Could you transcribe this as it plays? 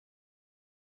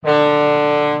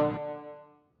Hi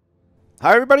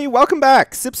everybody, welcome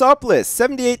back. Sipsopolis,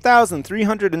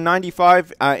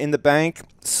 78,395 in the bank,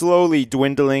 slowly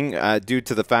dwindling due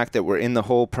to the fact that we're in the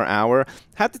hole per hour.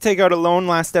 Had to take out a loan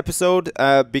last episode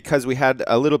because we had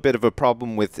a little bit of a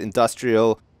problem with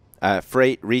industrial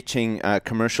freight reaching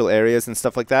commercial areas and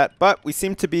stuff like that. But we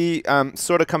seem to be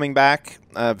sort of coming back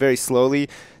very slowly.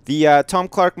 The Tom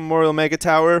Clark Memorial Mega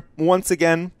Tower, once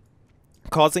again,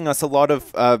 causing us a lot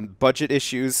of budget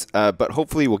issues, but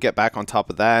hopefully we'll get back on top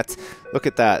of that. Look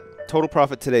at that. Total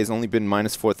profit today has only been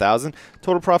minus 4,000.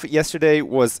 Total profit yesterday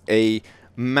was a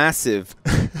massive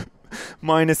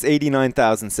minus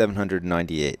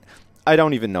 89,798. I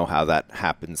don't even know how that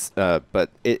happens,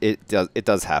 but it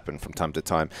does happen from time to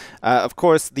time. Of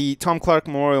course, the Tom Clark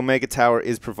Memorial Mega Tower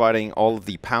is providing all of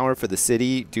the power for the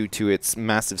city due to its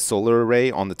massive solar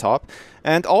array on the top,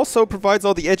 and also provides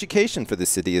all the education for the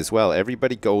city as well.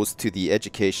 Everybody goes to the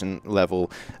education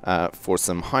level for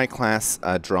some high-class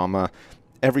drama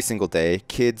every single day.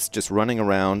 Kids just running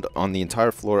around on the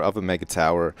entire floor of a mega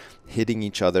tower, hitting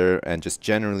each other and just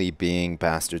generally being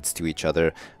bastards to each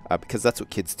other, because that's what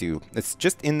kids do. It's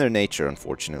just in their nature,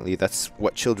 unfortunately. That's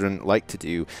what children like to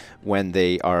do when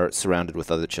they are surrounded with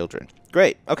other children.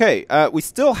 Great. Okay, we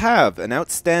still have an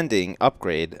outstanding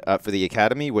upgrade for the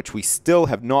academy, which we still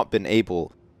have not been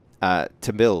able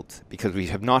to build because we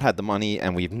have not had the money,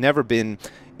 and we've never been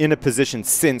in a position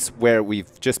since where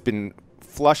we've just been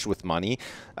flush with money.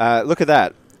 Look at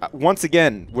that. Once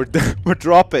again, we're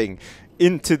dropping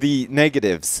into the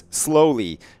negatives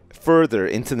slowly, further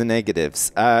into the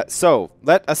negatives. So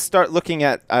let us start looking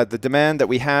at the demand that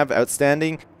we have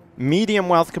outstanding. Medium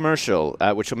wealth commercial,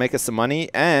 which will make us some money,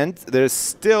 and there's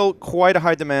still quite a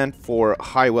high demand for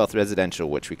high wealth residential,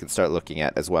 which we can start looking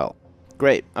at as well.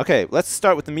 Great. Okay, let's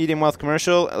start with the medium wealth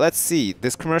commercial. Let's see.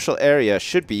 This commercial area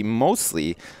should be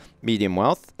mostly medium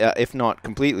wealth, if not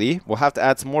completely. We'll have to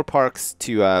add some more parks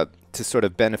to sort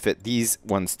of benefit these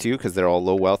ones too, because they're all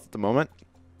low wealth at the moment.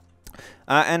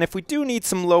 And if we do need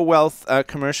some low wealth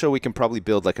commercial, we can probably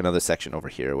build like another section over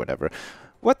here or whatever.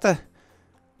 What the?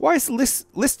 Why is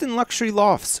Liston Luxury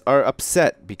Lofts are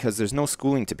upset because there's no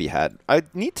schooling to be had? I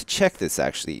need to check this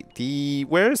actually.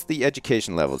 Where's the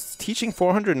education levels? It's teaching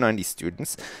 490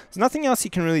 students. There's nothing else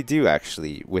you can really do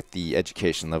actually with the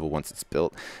education level once it's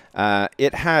built.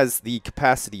 It has the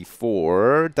capacity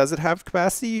for... Does it have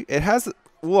capacity? It has...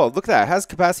 Whoa, look at that. It has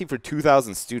capacity for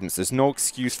 2,000 students. There's no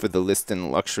excuse for the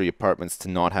Liston Luxury Apartments to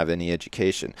not have any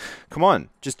education. Come on,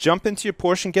 just jump into your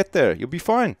Porsche and get there. You'll be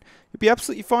fine. You'll be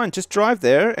absolutely fine. Just drive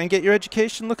there and get your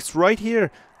education. Look, it's right here.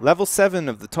 Level 7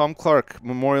 of the Tom Clark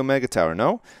Memorial Mega Tower.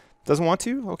 No? Doesn't want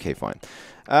to? Okay, fine.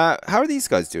 How are these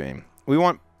guys doing? We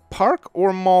want park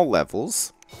or mall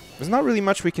levels. There's not really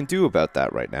much we can do about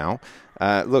that right now.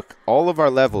 Look, all of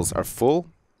our levels are full.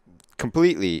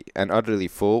 Completely and utterly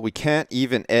full. We can't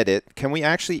even edit. Can we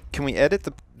edit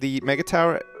the mega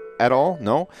tower at all?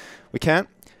 No, we can't.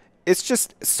 It's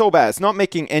just so bad. It's not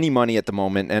making any money at the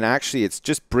moment, and actually it's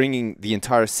just bringing the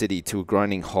entire city to a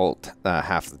grinding halt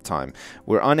half the time.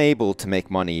 We're unable to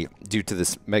make money due to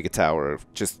this mega tower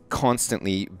just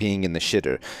constantly being in the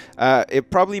shitter. It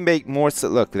probably make more...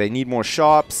 Look, they need more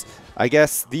shops. I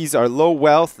guess these are low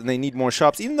wealth and they need more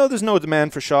shops, even though there's no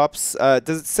demand for shops.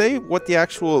 Does it say what the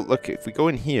actual... Look, if we go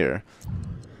in here...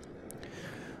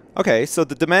 Okay, so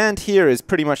the demand here is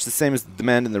pretty much the same as the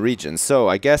demand in the region. So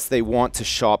I guess they want to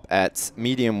shop at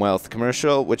medium wealth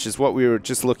commercial, which is what we were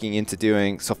just looking into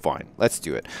doing. So fine, let's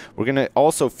do it. We're going to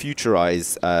also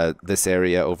futurize this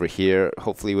area over here,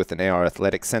 hopefully with an AR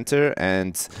Athletic Center,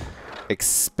 and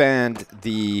expand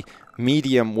the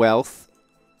medium wealth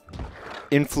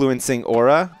influencing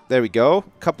aura. There we go. A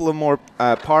couple of more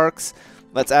parks.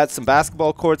 Let's add some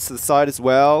basketball courts to the side as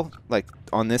well, like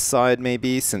on this side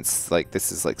maybe, since like this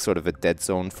is like sort of a dead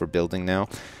zone for building now.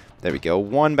 There we go.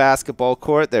 One basketball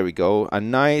court. There we go. A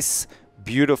nice,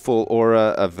 beautiful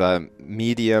aura of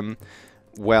medium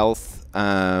wealth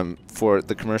for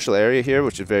the commercial area here,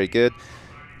 which is very good.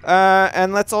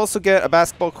 And let's also get a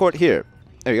basketball court here.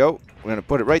 There we go. We're going to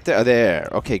put it right there. There.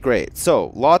 Okay, great.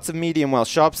 So, lots of medium wealth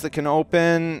shops that can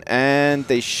open, and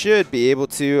they should be able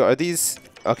to... Are these...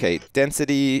 Okay,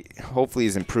 density hopefully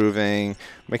is improving.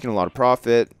 Making a lot of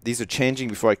profit. These are changing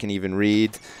before I can even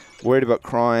read. Worried about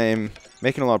crime.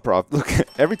 Making a lot of profit. Look,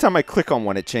 every time I click on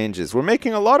one, it changes. We're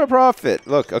making a lot of profit.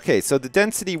 Look, okay, so the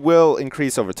density will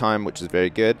increase over time, which is very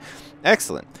good.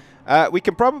 Excellent. We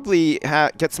can probably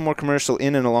get some more commercial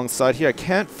in and alongside here. I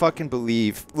can't fucking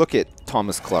believe... Look at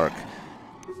Thomas Clark.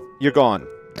 You're gone.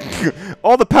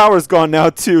 All the power's gone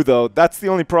now too, though. That's the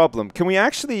only problem. Can we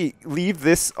actually leave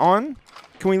this on?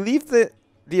 Can we leave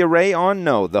the array on?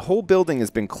 No, the whole building has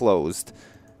been closed.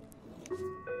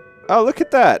 Oh, look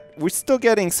at that. We're still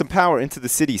getting some power into the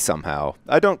city somehow.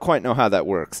 I don't quite know how that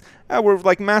works. We're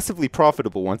like massively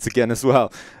profitable once again as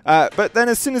well. But then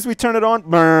as soon as we turn it on,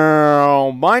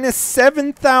 minus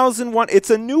 7,001. It's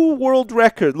a new world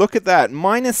record. Look at that.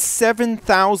 Minus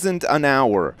 7,000 an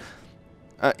hour.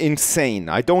 Insane.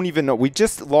 I don't even know. We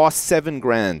just lost 7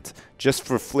 grand just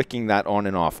for flicking that on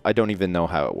and off. I don't even know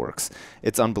how it works.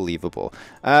 It's unbelievable.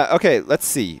 Okay, let's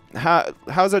see.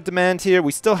 How's our demand here?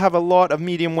 We still have a lot of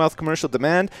medium wealth commercial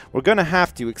demand. We're going to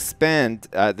have to expand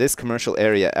this commercial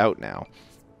area out now.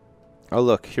 Oh,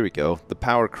 look, here we go. The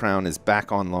power crown is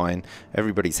back online.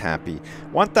 Everybody's happy.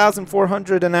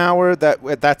 1,400 an hour.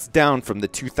 That's down from the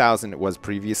 2,000 it was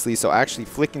previously. So actually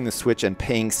flicking the switch and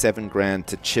paying 7 grand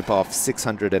to chip off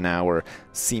 600 an hour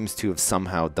seems to have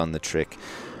somehow done the trick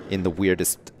in the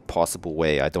weirdest possible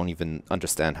way. I don't even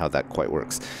understand how that quite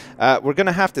works. We're going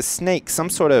to have to snake some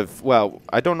sort of... Well,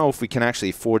 I don't know if we can actually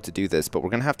afford to do this, but we're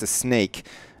going to have to snake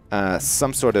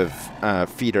some sort of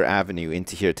feeder avenue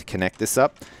into here to connect this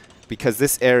up. Because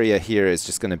this area here is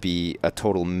just going to be a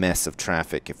total mess of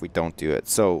traffic if we don't do it.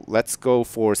 So let's go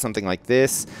for something like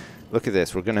this. Look at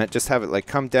this. We're going to just have it like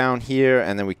come down here,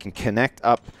 and then we can connect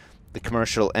up the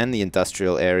commercial and the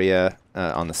industrial area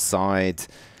on the side.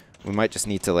 We might just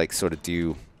need to like sort of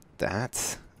do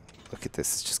that. Look at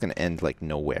this. It's just going to end like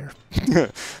nowhere.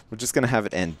 We're just going to have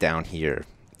it end down here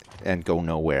and go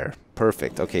nowhere.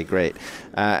 Perfect. Okay, great.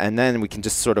 And then we can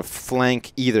just sort of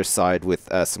flank either side with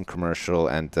some commercial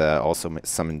and also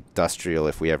some industrial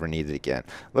if we ever need it again.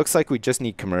 Looks like we just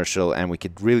need commercial, and we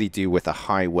could really do with a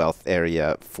high wealth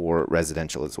area for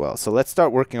residential as well. So let's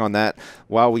start working on that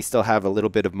while we still have a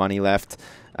little bit of money left.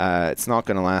 It's not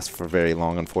going to last for very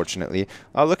long, unfortunately.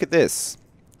 Oh, look at this.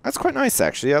 That's quite nice,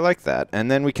 actually. I like that. And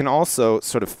then we can also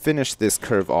sort of finish this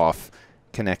curve off,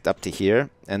 connect up to here,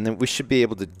 and then we should be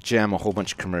able to jam a whole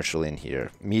bunch of commercial in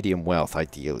here. Medium wealth,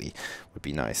 ideally, would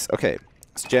be nice. Okay,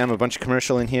 let's jam a bunch of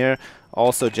commercial in here.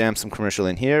 Also jam some commercial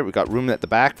in here. We got room at the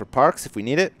back for parks if we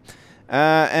need it.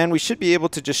 And we should be able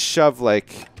to just shove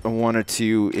like 1 or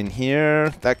 2 in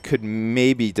here. That could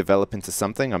maybe develop into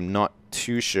something. I'm not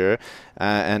too sure.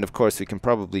 And of course, we can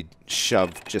probably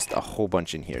shove just a whole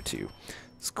bunch in here too.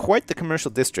 It's quite the commercial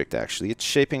district, actually. It's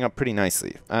shaping up pretty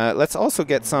nicely. Let's also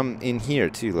get some in here,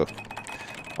 too, look.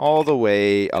 All the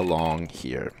way along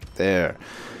here. There.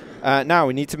 Now,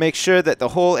 we need to make sure that the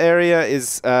whole area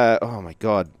is... oh, my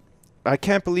God. I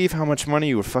can't believe how much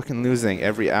money we're fucking losing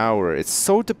every hour. It's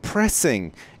so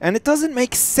depressing. And it doesn't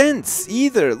make sense,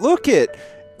 either. Look it.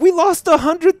 We lost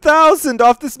 100,000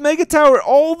 off this mega tower.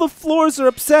 All the floors are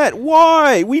upset.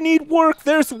 Why? We need work.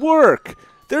 There's work.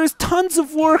 There is tons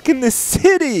of work in this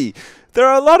city. There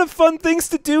are a lot of fun things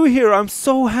to do here. I'm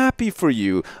so happy for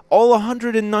you. All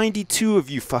 192 of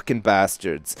you fucking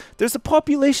bastards. There's a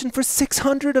population for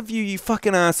 600 of you, you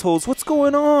fucking assholes. What's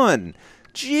going on?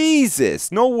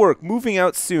 Jesus. No work. Moving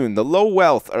out soon. The low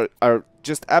wealth are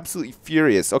just absolutely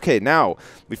furious. Okay, now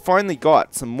we finally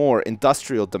got some more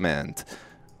industrial demand.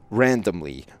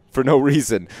 Randomly. For no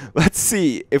reason. Let's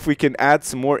see if we can add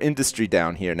some more industry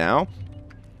down here now.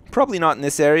 Probably not in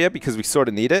this area because we sort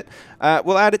of need it.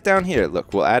 We'll add it down here.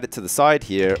 Look, we'll add it to the side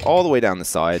here, all the way down the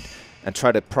side, and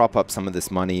try to prop up some of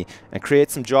this money and create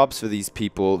some jobs for these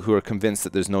people who are convinced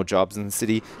that there's no jobs in the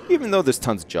city, even though there's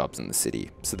tons of jobs in the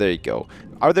city. So there you go.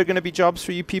 Are there going to be jobs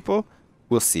for you people?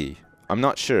 We'll see. I'm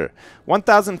not sure.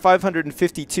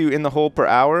 1,552 in the hole per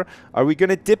hour. Are we going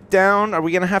to dip down? Are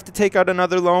we going to have to take out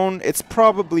another loan? It's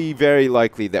probably very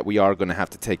likely that we are going to have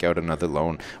to take out another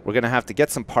loan. We're going to have to get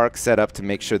some parks set up to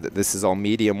make sure that this is all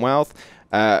medium wealth.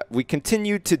 We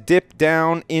continue to dip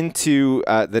down into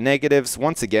the negatives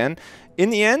once again. In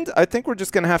the end, I think we're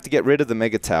just going to have to get rid of the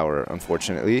mega tower,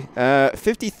 unfortunately.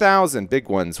 50,000 big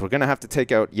ones. We're going to have to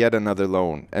take out yet another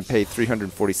loan and pay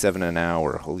 347 an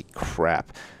hour. Holy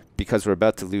crap. Because we're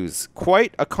about to lose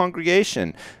quite a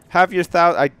congregation. Have your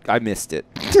I missed it.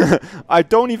 I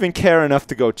don't even care enough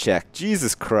to go check.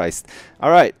 Jesus Christ. All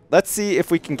right, let's see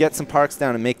if we can get some parks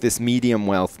down and make this medium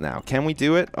wealth now. Can we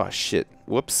do it? Oh, shit.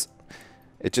 Whoops.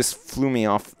 It just flew me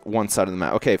off one side of the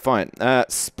map. Okay, fine.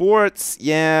 Sports.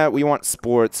 Yeah, we want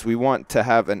sports. We want to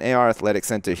have an AR Athletic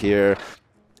Center here.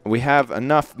 We have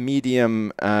enough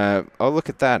medium... oh, look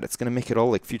at that. It's going to make it all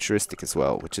like futuristic as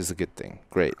well, which is a good thing.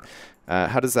 Great.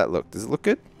 How does that look? Does it look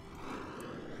good?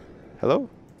 Hello?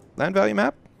 Land value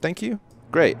map? Thank you.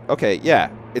 Great. Okay, yeah.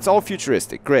 It's all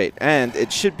futuristic. Great. And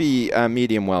it should be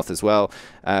medium wealth as well,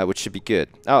 which should be good.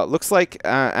 Oh, it looks like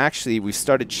actually we've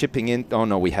started chipping in. Oh,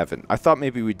 no, we haven't. I thought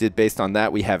maybe we did based on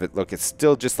that. We haven't. Look, it's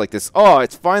still just like this. Oh,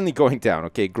 it's finally going down.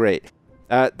 Okay, great.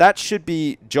 That should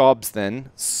be jobs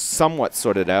then, somewhat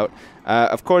sorted out.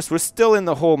 Of course, we're still in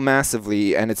the hole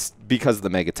massively, and it's because of the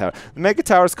Mega Tower. The Mega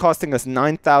Tower is costing us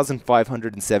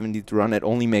 9,570 to run. It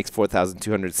only makes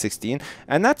 4,216,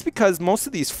 and that's because most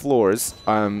of these floors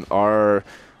are...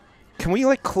 Can we,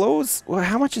 like, close? Well,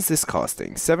 how much is this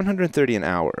costing? 730 an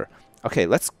hour. Okay,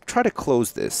 let's try to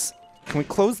close this. Can we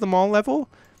close the mall level?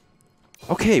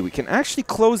 Okay, we can actually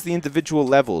close the individual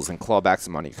levels and claw back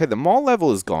some money. Okay, the mall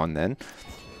level is gone then.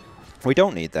 We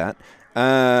don't need that.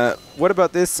 What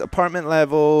about this apartment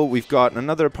level? We've got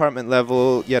another apartment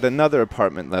level, yet another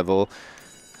apartment level,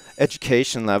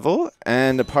 education level,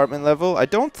 and apartment level. I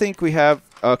don't think we have...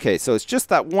 Okay, so it's just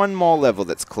that one mall level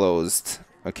that's closed.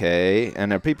 Okay,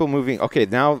 and are people moving? Okay,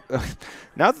 now,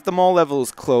 now that the mall level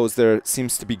is closed, there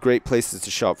seems to be great places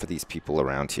to shop for these people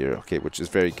around here. Okay, which is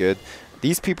very good.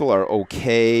 These people are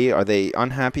okay. Are they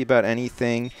unhappy about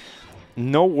anything?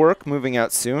 No work, moving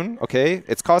out soon. Okay,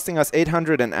 it's costing us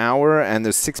 800 an hour, and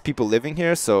there's 6 people living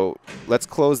here, so let's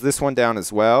close this one down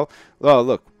as well. Oh,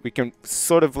 look, we can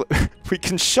sort of we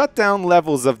can shut down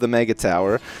levels of the Mega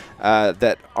Tower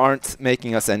that aren't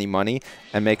making us any money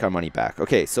and make our money back.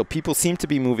 Okay, so people seem to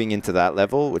be moving into that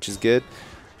level, which is good.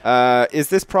 Is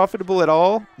this profitable at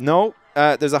all? No.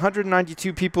 There's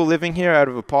 192 people living here out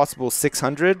of a possible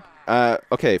 600.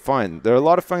 Okay, fine. There are a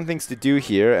lot of fun things to do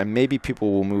here, and maybe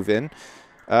people will move in.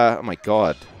 Oh my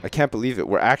god. I can't believe it.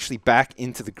 We're actually back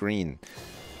into the green.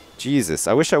 Jesus.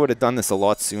 I wish I would have done this a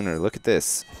lot sooner. Look at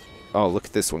this. Oh, look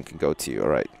at this one can go to you.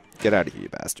 Alright. Get out of here, you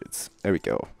bastards. There we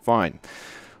go. Fine.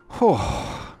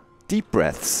 Oh, deep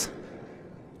breaths.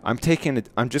 I'm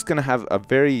just going to have a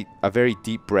very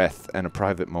deep breath and a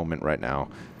private moment right now.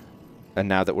 And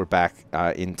now that we're back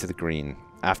into the green,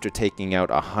 after taking out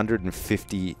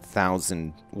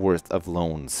 150,000 worth of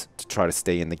loans to try to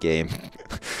stay in the game.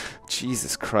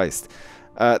 Jesus Christ.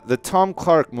 The Tom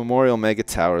Clark Memorial Mega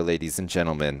Tower, ladies and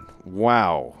gentlemen.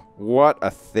 Wow. What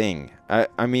a thing.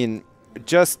 I mean,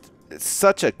 just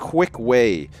such a quick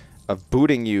way of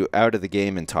booting you out of the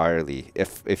game entirely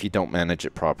if you don't manage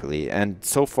it properly. And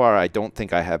so far, I don't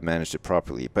think I have managed it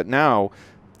properly. But now,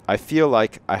 I feel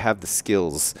like I have the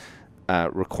skills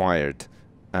required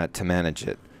to manage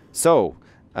it. So,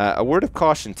 a word of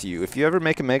caution to you. If you ever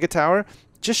make a Mega Tower,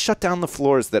 just shut down the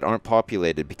floors that aren't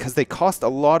populated because they cost a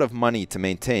lot of money to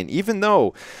maintain. Even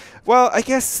though, well, I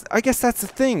guess that's the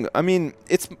thing. I mean,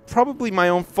 it's probably my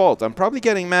own fault. I'm probably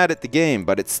getting mad at the game,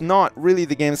 but it's not really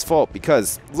the game's fault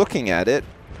because looking at it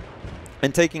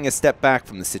and taking a step back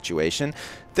from the situation,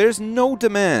 there's no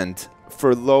demand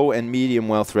for low and medium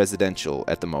wealth residential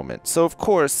at the moment. So of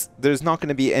course, there's not going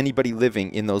to be anybody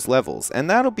living in those levels. And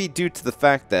that'll be due to the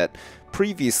fact that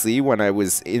previously, when I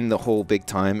was in the hole big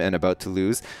time and about to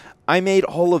lose, I made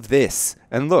all of this.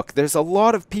 And look, there's a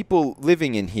lot of people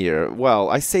living in here. Well,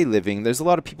 I say living, there's a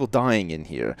lot of people dying in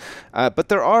here. But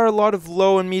there are a lot of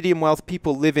low and medium wealth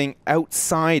people living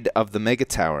outside of the Mega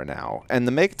Tower now. And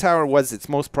the Mega Tower was its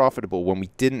most profitable when we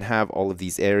didn't have all of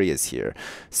these areas here.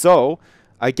 So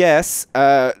I guess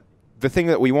the thing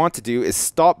that we want to do is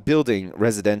stop building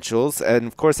residentials. And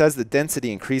of course, as the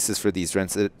density increases for these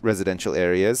residential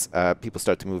areas, people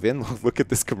start to move in. Look at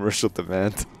this commercial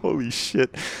demand. Holy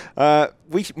shit.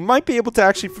 We might be able to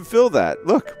actually fulfill that.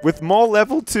 Look, with mall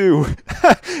level 2.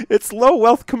 It's low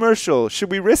wealth commercial. Should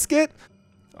we risk it?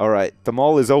 All right. The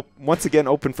mall is once again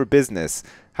open for business.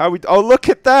 Oh, look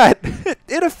at that.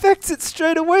 It affects it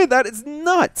straight away. That is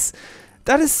nuts.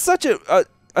 That is such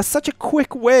such a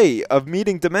quick way of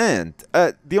meeting demand.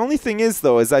 The only thing is,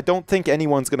 though, is I don't think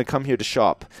anyone's going to come here to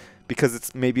shop because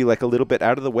it's maybe like a little bit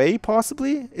out of the way,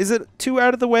 possibly? Is it too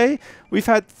out of the way? We've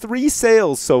had 3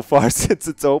 sales so far since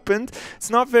it's opened. It's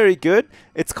not very good.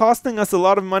 It's costing us a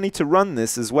lot of money to run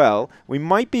this as well. We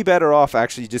might be better off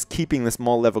actually just keeping this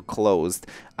mall level closed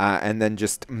and then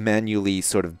just manually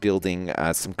sort of building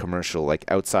some commercial like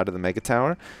outside of the Mega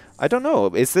Tower. I don't know.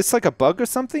 Is this like a bug or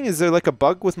something? Is there like a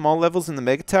bug with mall levels in the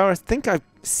Mega Tower? I think I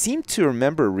seem to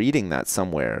remember reading that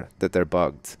somewhere, that they're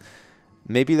bugged.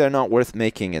 Maybe they're not worth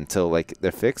making until like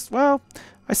they're fixed. Well,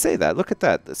 I say that. Look at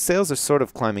that. The sales are sort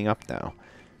of climbing up now.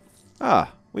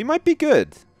 Ah, we might be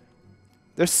good.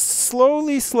 They're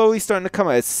slowly starting to come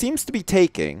out. It seems to be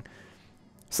taking.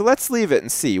 So let's leave it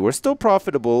and see. We're still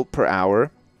profitable per hour.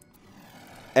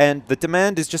 And the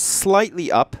demand is just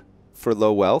slightly up for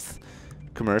low wealth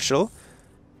commercial.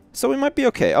 So we might be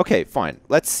okay. Okay, fine.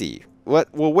 Let's see.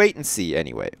 We'll wait and see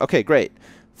anyway. Okay, great.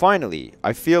 Finally,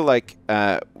 I feel like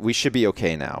we should be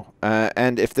okay now.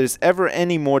 And if there's ever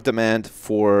any more demand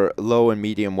for low and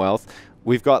medium wealth,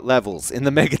 we've got levels in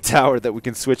the Mega Tower that we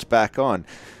can switch back on.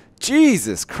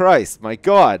 Jesus Christ, my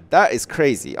God, that is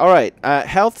crazy. All right,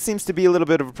 health seems to be a little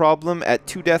bit of a problem at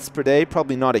 2 deaths per day.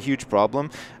 Probably not a huge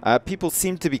problem. People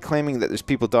seem to be claiming that there's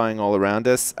people dying all around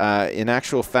us. In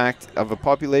actual fact, of a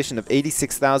population of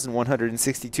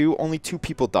 86,162, only 2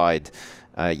 people died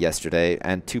yesterday,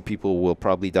 and 2 people will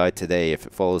probably die today if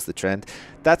it follows the trend.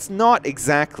 That's not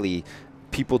exactly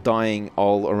people dying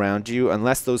all around you,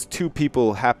 unless those 2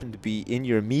 people happen to be in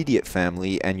your immediate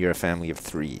family and you're a family of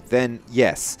 3. Then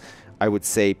yes, I would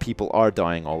say people are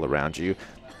dying all around you,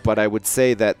 but I would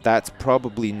say that that's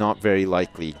probably not very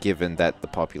likely given that the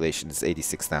population is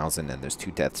 86,000 and there's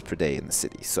 2 deaths per day in the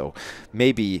city. So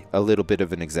maybe a little bit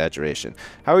of an exaggeration.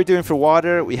 How are we doing for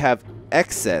water? We have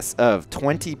excess of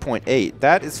 20.8.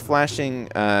 That is flashing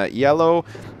yellow.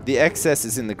 The excess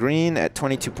is in the green at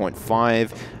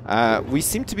 22.5. We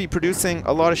seem to be producing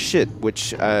a lot of shit,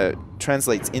 which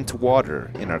translates into water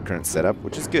in our current setup,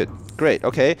 which is good. Great,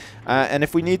 okay. And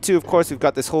if we need to, of course, we've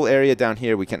got this whole area down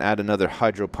here. We can add another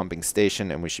hydro pumping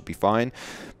station and we should be fine.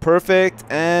 Perfect.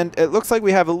 And it looks like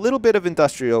we have a little bit of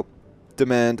industrial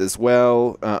demand as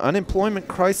well. Unemployment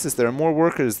crisis. There are more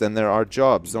workers than there are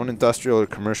jobs. Zone industrial or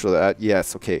commercial.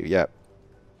 Yes, okay, yeah.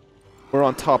 We're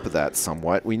on top of that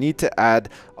somewhat. We need to add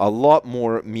a lot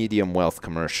more medium wealth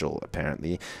commercial,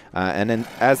 apparently. And then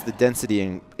as the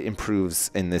density improves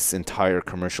in this entire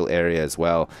commercial area as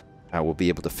well, we'll be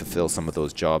able to fulfill some of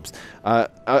those jobs.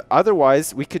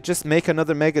 Otherwise, we could just make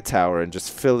another mega tower and just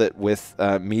fill it with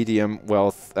medium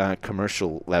wealth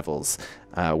commercial levels,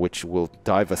 which will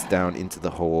dive us down into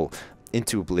the hole,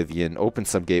 into oblivion, open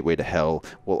some gateway to hell.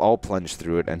 We'll all plunge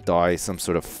through it and die some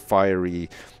sort of fiery,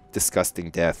 disgusting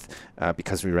death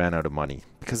because we ran out of money.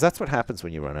 Because that's what happens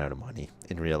when you run out of money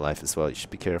in real life as well. You should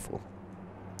be careful.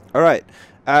 All right.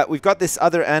 We've got this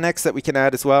other annex that we can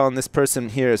add as well, and this person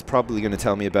here is probably going to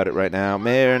tell me about it right now.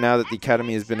 Mayor, now that the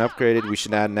academy has been upgraded, we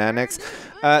should add an annex.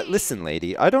 Listen,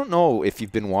 lady, I don't know if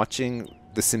you've been watching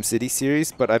the Simcity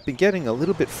series, but I've been getting a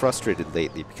little bit frustrated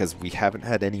lately because we haven't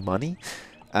had any money,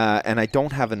 and I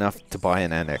don't have enough to buy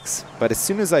an annex. But as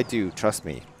soon as I do, trust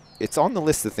me, it's on the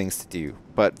list of things to do.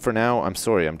 But for now, I'm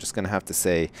sorry, I'm just going to have to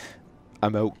say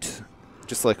I'm out.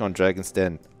 Just like on Dragon's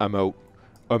Den, I'm out.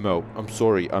 I'm out. I'm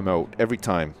sorry, I'm out. Every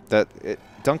time.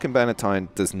 Duncan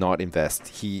Bannatyne does not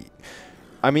invest.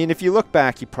 I mean, if you look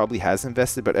back, he probably has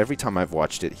invested, but every time I've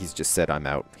watched it, he's just said, I'm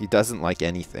out. He doesn't like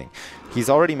anything. He's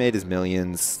already made his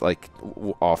millions, like,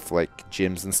 off, like,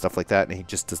 gyms and stuff like that, and he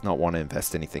just does not want to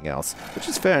invest anything else. Which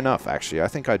is fair enough, actually. I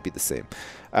think I'd be the same.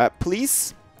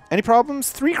 Police? Any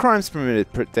problems? 3 crimes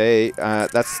permitted per day.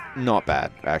 That's not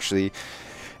bad, actually.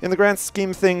 In the grand scheme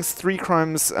of things, 3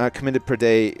 crimes committed per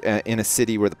day in a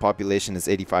city where the population is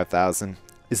 85,000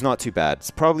 is not too bad.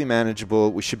 It's probably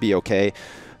manageable. We should be okay.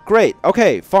 Great.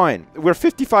 Okay, fine. We're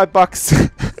 55 bucks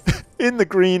in the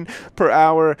green per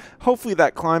hour. Hopefully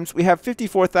that climbs. We have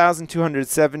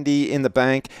 54,270 in the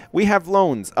bank. We have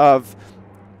loans of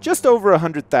just over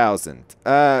 100,000.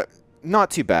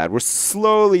 Not too bad. We're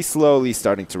slowly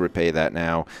starting to repay that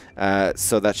now.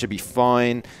 So that should be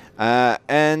fine.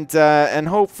 And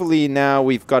hopefully now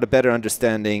we've got a better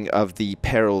understanding of the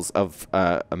perils of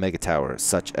a mega tower,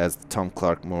 such as the Tom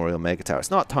Clark Memorial Mega Tower.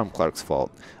 It's not Tom Clark's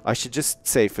fault. I should just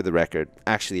say for the record,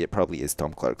 actually it probably is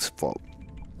Tom Clark's fault.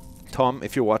 Tom,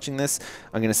 if you're watching this,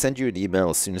 I'm going to send you an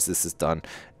email as soon as this is done,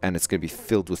 and it's going to be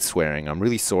filled with swearing. I'm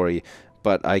really sorry,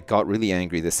 but I got really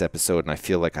angry this episode, and I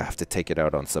feel like I have to take it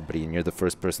out on somebody, and you're the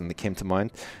first person that came to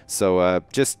mind. So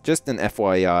just an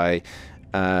FYI.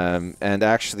 And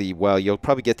actually, well, you'll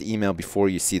probably get the email before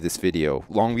you see this video,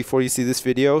 long before you see this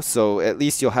video, so at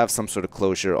least you'll have some sort of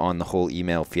closure on the whole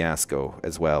email fiasco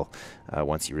as well,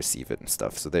 once you receive it and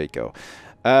stuff. So there you go.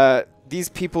 These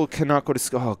people cannot go to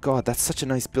school. Oh god, that's such a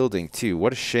nice building too.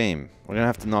 What a shame. We're gonna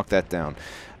have to knock that down.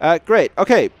 Great.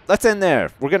 Okay, let's end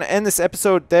there. We're gonna end this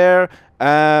episode there.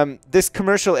 This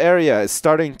commercial area is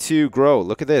starting to grow.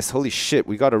 Look at this. Holy shit.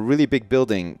 We got a really big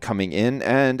building coming in,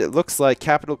 and it looks like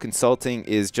Capital Consulting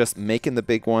is just making the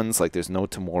big ones. Like there's no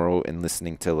tomorrow in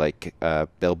listening to like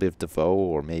Belle Biv DeVoe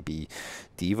or maybe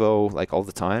Devo like all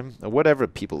the time, or whatever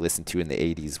people listened to in the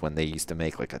 80s when they used to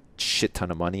make like a shit ton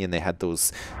of money and they had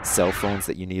those cell phones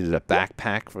that you needed a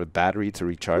backpack for a battery to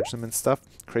recharge them and stuff.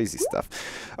 Crazy stuff.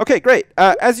 Okay, great.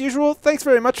 As usual, thanks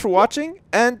very much for watching,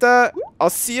 and I'll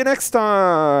see you next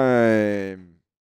time.